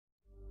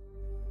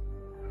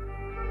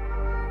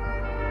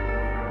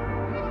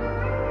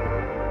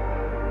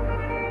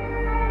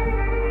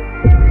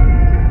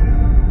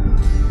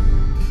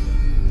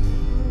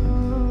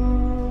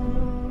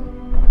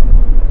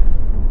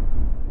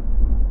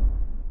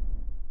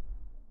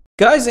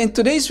Guys, in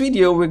today's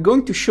video, we're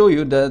going to show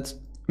you that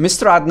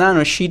Mr. Adnan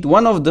Rashid,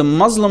 one of the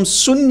Muslim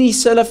Sunni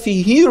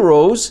Salafi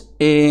heroes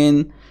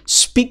in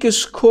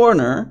Speaker's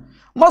Corner.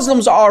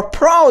 Muslims are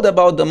proud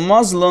about the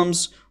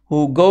Muslims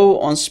who go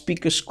on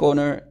Speaker's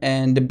Corner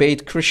and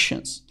debate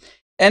Christians.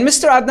 And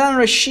Mr. Adnan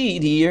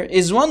Rashid here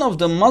is one of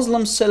the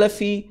Muslim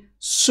Salafi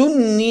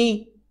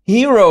Sunni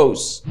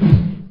heroes.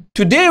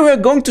 Today we're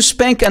going to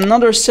spank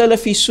another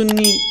Salafi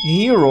Sunni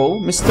hero,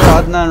 Mr.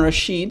 Adnan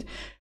Rashid.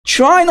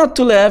 Try not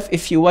to laugh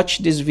if you watch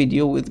this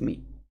video with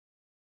me.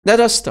 Let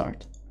us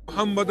start.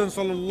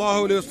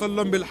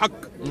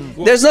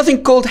 There's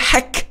nothing called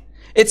haq.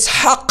 It's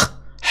haq.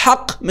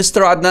 Haq,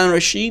 Mr. Adnan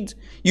Rashid.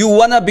 You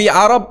wanna be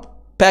Arab,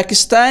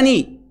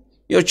 Pakistani.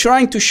 You're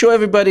trying to show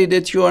everybody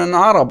that you are an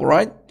Arab,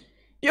 right?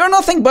 You're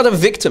nothing but a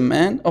victim,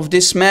 man, of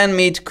this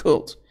man-made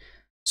cult.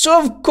 So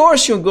of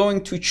course you're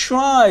going to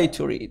try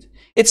to read.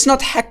 It's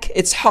not haq,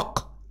 it's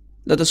haq.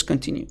 Let us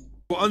continue.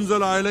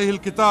 وأنزل عليه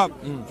الكتاب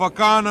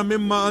فكان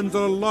مما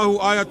أنزل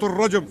الله آية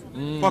الرجم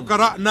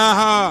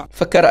فقرأناها.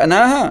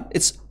 فقرأناها.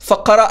 It's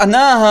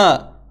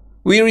فقرأناها.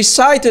 We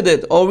recited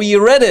it or we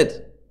read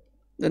it.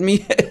 Let me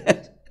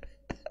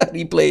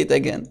replay it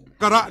again.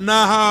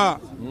 قرأناها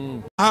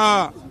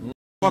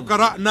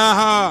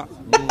فقرأناها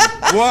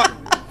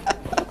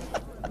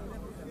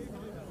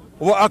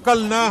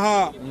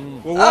وأكلناها.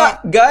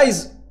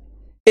 Guys,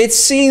 it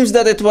seems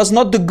that it was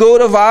not the goat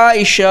of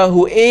Aisha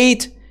who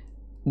ate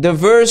the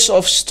verse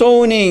of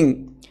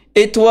stoning.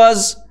 It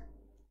was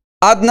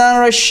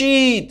Adnan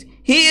Rashid.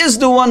 He is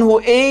the one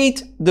who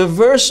ate the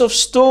verse of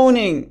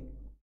stoning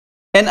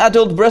and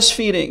adult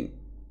breastfeeding.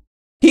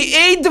 He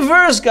ate the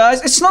verse,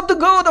 guys. It's not the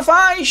goat of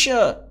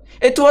Aisha.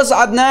 It was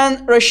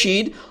Adnan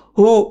Rashid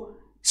who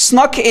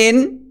snuck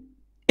in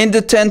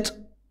the tent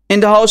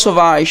in the house of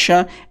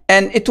Aisha.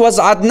 And it was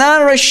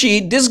Adnan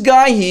Rashid, this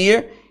guy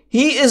here,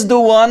 he is the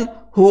one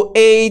who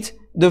ate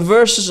the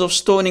verses of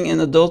stoning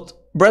and adult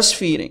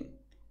breastfeeding.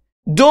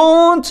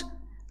 Don't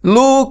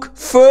look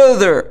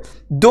further.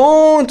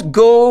 Don't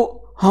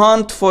go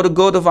hunt for the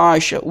God of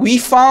Aisha. We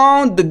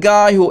found the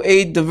guy who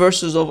ate the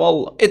verses of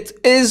Allah. It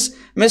is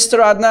Mr.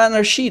 Adnan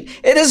Rashid.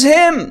 It is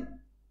him.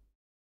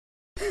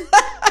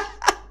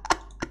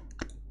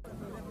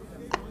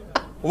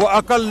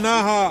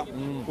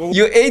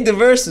 You ate the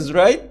verses,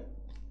 right?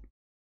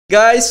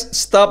 Guys,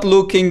 stop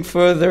looking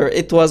further.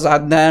 It was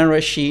Adnan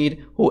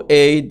Rashid who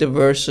ate the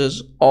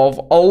verses of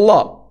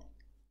Allah.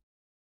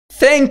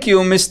 Thank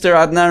you, Mr.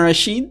 Adnan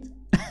Rashid.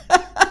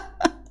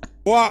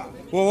 What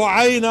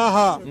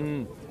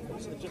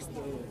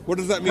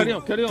does that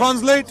mean? Carry on.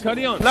 Translate.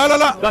 Carry on. La.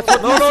 That's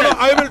what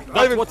I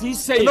will. what he's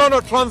saying.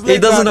 No, translate. He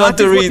doesn't want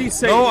to read.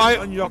 He's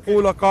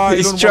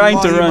trying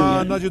to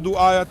run.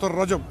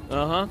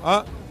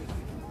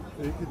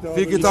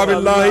 في كتاب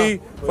الله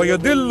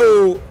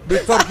فيدل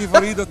بترك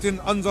فريضة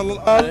أنزل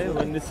الله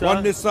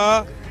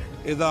والنساء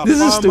إذا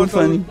قامت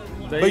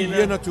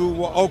البينة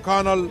أو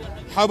كان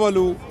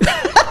الحبل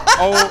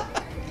أو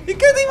He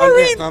can't even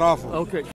read. Okay.